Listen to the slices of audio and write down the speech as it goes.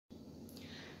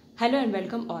Hello and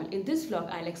welcome all. In this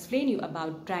vlog, I'll explain you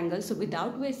about triangles. So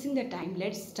without wasting the time,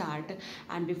 let's start.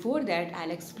 And before that, I'll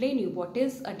explain you what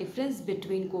is a difference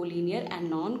between collinear and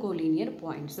non-collinear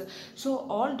points. So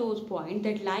all those points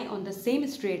that lie on the same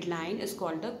straight line is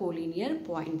called the collinear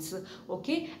points.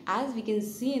 Okay, as we can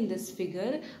see in this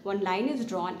figure, one line is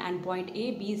drawn and point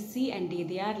A, B, C and D,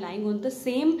 they are lying on the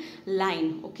same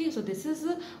line. Okay, so this is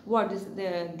what is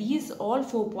these all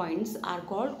 4 points are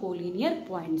called collinear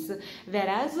points,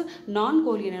 whereas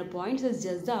non-collinear points is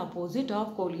just the opposite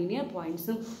of collinear points.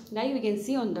 Like we can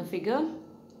see on the figure,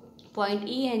 point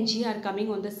E and G are coming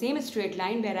on the same straight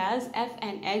line, whereas F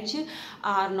and H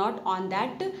are not on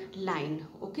that line.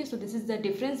 Okay, so this is the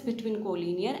difference between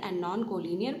collinear and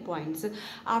non-collinear points.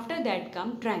 After that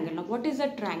come triangle. Now what is a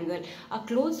triangle? A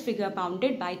closed figure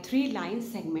bounded by 3 line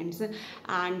segments,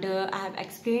 and I have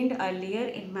explained earlier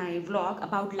in my vlog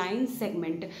about line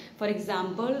segment. For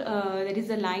example, there is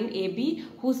a line AB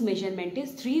whose measurement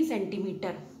is 3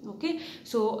 centimeter. Okay,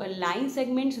 so line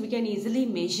segments we can easily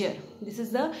measure. This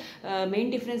is the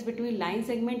main difference between line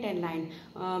segment and line.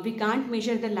 We can't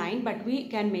measure the line, but we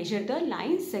can measure the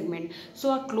line segment.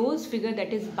 So a closed figure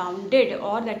that is bounded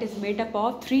or that is made up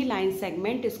of 3 line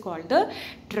segment is called the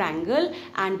triangle,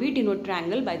 and we denote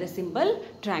triangle by the symbol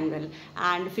triangle.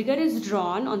 And figure is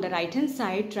drawn on the right hand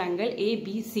side, triangle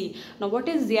ABC. Now what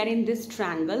is there in this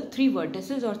triangle? 3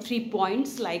 vertices or 3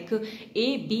 points like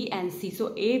A, B and C.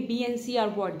 So A, B and C are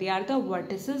what? They are the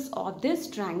vertices of this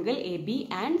triangle AB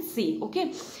and C.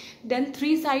 Okay, then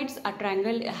 3 sides. A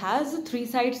triangle has 3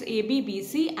 sides, AB,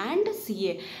 BC and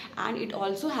CA, and it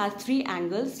also has 3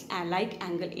 angles like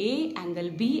angle A,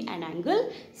 angle B and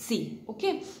angle C.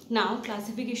 Okay, now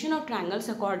classification of triangles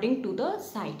according to the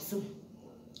sides.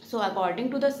 So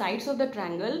according to the sides of the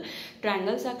triangle,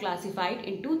 triangles are classified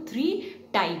into 3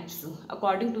 types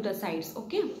according to the sides.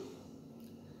 Okay,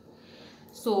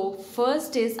 so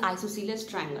first is isosceles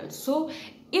triangle. So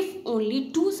if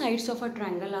only 2 sides of a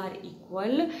triangle are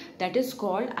equal, that is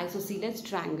called isosceles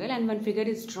triangle, and one figure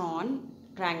is drawn,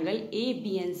 triangle A,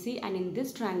 B and C, and in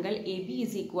this triangle AB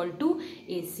is equal to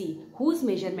AC, whose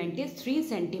measurement is 3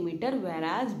 centimeter,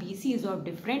 whereas BC is of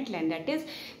different length, that is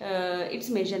its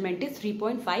measurement is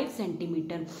 3.5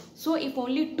 centimeter. So if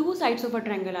only 2 sides of a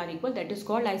triangle are equal, that is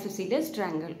called isosceles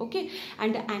triangle. Okay,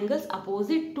 and the angles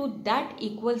opposite to that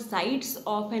equal sides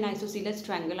of an isosceles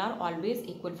triangle are always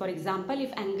equal. For example,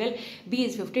 if angle B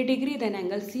is 50 degree, then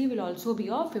angle C will also be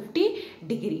of 50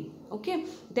 degree. Okay,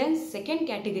 then second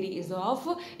category is of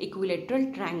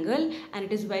equilateral triangle, and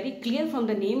it is very clear from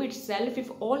the name itself.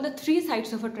 If all the 3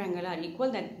 sides of a triangle are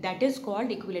equal, that is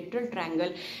called equilateral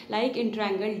triangle. Like in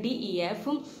triangle DEF,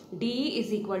 DE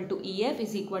is equal to EF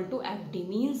is equal to FD,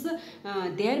 means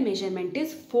their measurement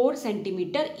is 4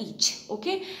 centimeter each.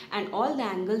 Okay, and all the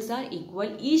angles are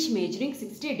equal, each measuring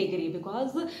 60 degree,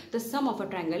 because the sum of a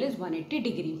triangle is 180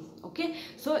 degree. Okay,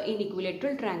 so in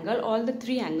equilateral triangle all the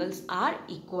 3 angles are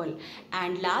equal.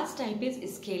 And last type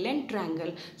is scalene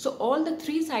triangle. So all the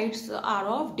 3 sides are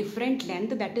of different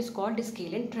length, that is called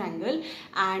scalene triangle.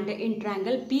 And in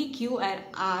triangle PQ and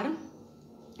R,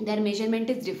 their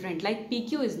measurement is different. Like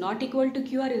PQ is not equal to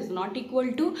QR, is not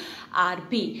equal to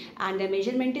RP, and their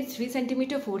measurement is 3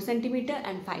 centimeter, 4 centimeter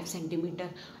and 5 centimeter.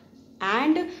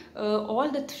 And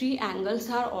all the 3 angles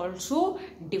are also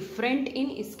different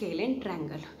in scalene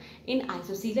triangle. In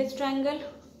isosceles triangle,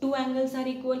 2 angles are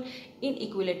equal. In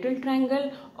equilateral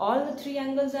triangle, all the 3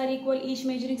 angles are equal, each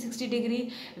measuring 60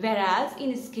 degree. Whereas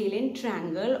in scalene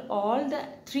triangle, all the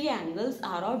 3 angles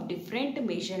are of different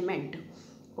measurement.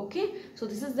 Okay, so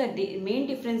this is the main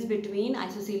difference between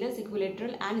isosceles,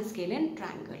 equilateral and scalene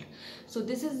triangle. So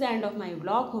this is the end of my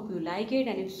vlog. Hope you like it,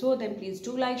 and if so, then please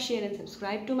do like, share and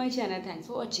subscribe to my channel. Thanks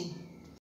for watching.